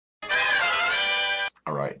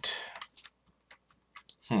Alright.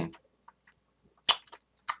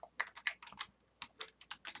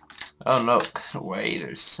 Oh, look. Wait,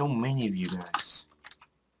 there's so many of you guys.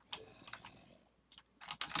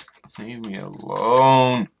 Leave me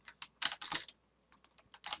alone.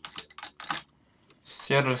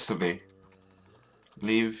 Seriously.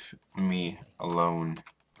 Leave me alone.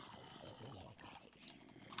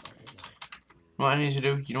 What I need to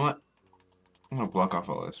do, you know what? I'm gonna block off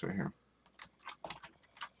all this right here.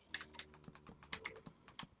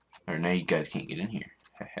 Alright, now you guys can't get in here.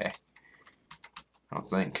 Heh. I don't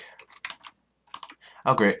think.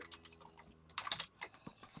 Oh, great.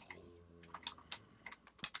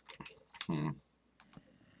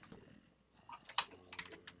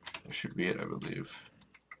 That should be it, I believe.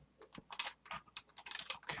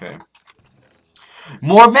 Okay.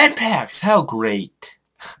 More med packs! How great!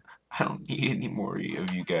 I don't need any more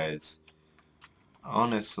of you guys.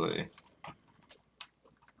 Honestly.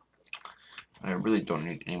 I really don't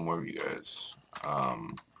need any more of you guys. How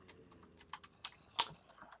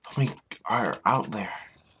many are out there?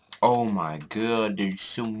 Oh my god, there's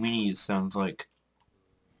so many, it sounds like.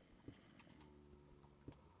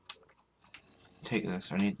 Take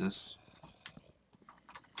this, I need this.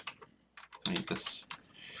 I need this.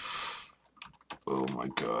 Oh my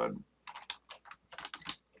god.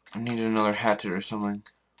 I need another hatchet or something.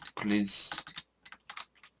 Please.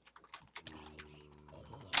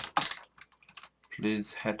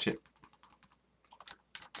 Please, hatchet.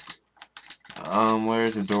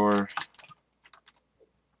 Where's the door?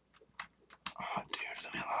 Oh, dude,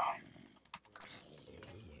 leave me alone.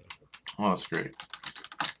 Oh, that's great.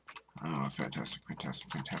 Oh, fantastic,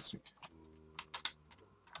 fantastic, fantastic.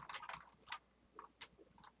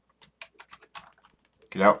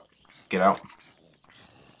 Get out. Get out.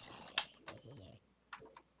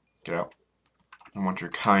 Get out. I want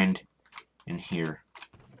your kind in here.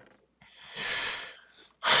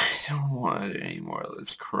 I don't want any more of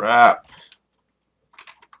this crap.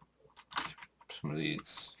 Some of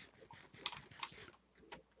these.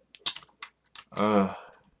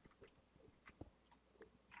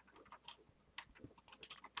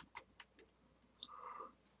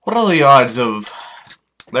 What are the odds of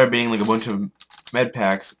there being like a bunch of med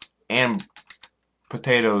packs and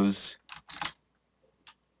potatoes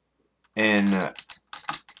and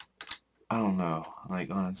I don't know,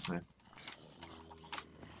 like honestly.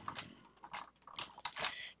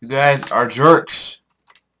 You guys are jerks.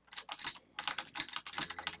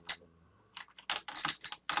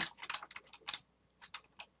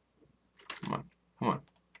 Come on, come on.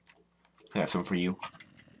 I got some for you.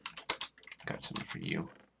 Got something for you.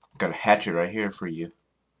 Got a hatchet right here for you.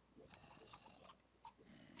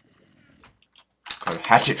 Got a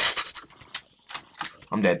hatchet.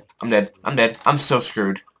 I'm dead. I'm dead. I'm dead. I'm so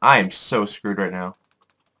screwed. I am so screwed right now.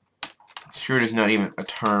 Screwed is not even a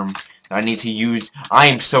term that I need to use. I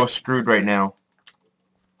am so screwed right now.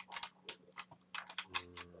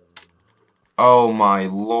 Oh my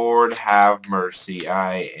Lord, have mercy.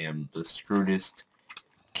 I am the screwedest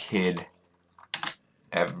kid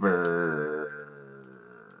ever.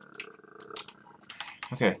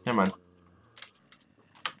 Okay, never mind.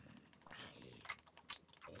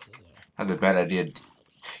 That's a bad idea.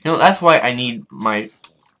 You know, that's why I need my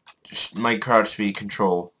crouch speed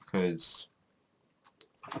control, because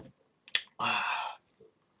I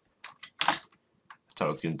thought I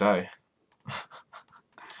was gonna die.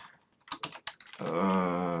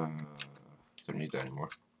 Don't need that anymore.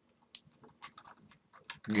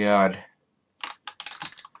 God.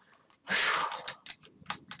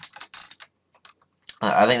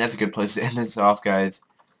 I think that's a good place to end this off, guys.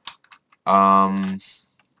 Oh,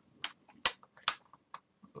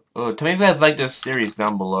 tell me if you guys like this series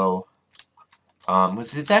down below.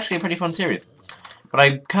 It's actually a pretty fun series. But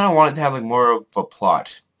I kind of wanted to have like more of a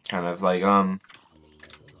plot, kind of like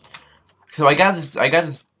So I got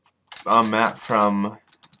this map from,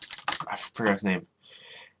 I forgot his name,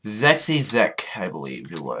 Zek, I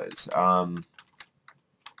believe it was.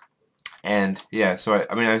 And yeah, so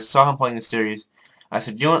I mean I saw him playing the series. I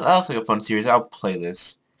said, you know what, that looks like a fun series. I'll play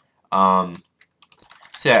this. So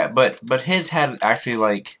yeah, but his had actually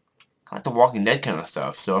like the Walking Dead kind of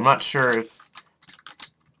stuff. So I'm not sure if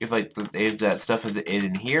that stuff is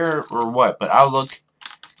in here or what. But I'll look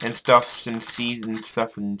and stuff and see and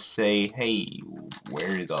stuff and say, hey,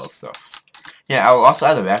 where is all this stuff? Yeah, I'll also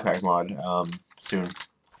add the backpack mod soon.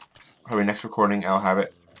 Probably next recording I'll have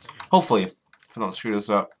it. Hopefully, if I don't screw this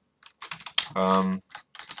up.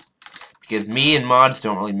 Because me and mods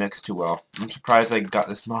don't really mix too well. I'm surprised I got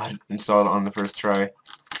this mod installed on the first try.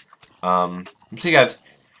 So you guys,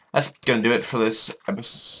 that's gonna do it for this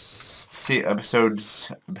episode. see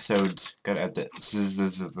episodes. Gotta add that.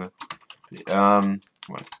 Come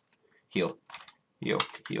on. Heal. Heal.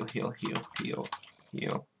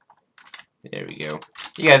 There we go.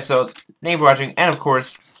 You guys, so thank you for watching, and of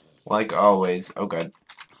course, like always, oh god,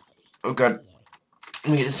 let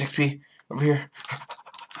me get this XP over here.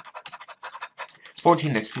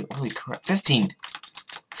 14 XP. Holy crap! 15.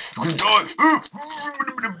 I'm gonna die.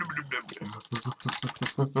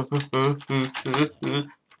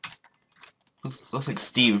 Looks like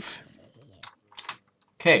Steve.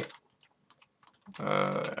 Okay.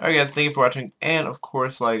 Alright guys, thank you for watching, and of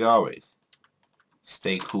course, like always,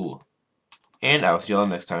 stay cool. And I'll see y'all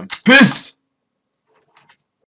next time. Peace!